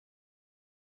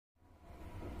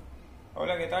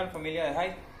Hola, ¿qué tal familia de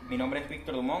Hype? Mi nombre es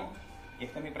Víctor Dumont y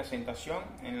esta es mi presentación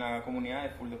en la comunidad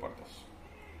de Deportes.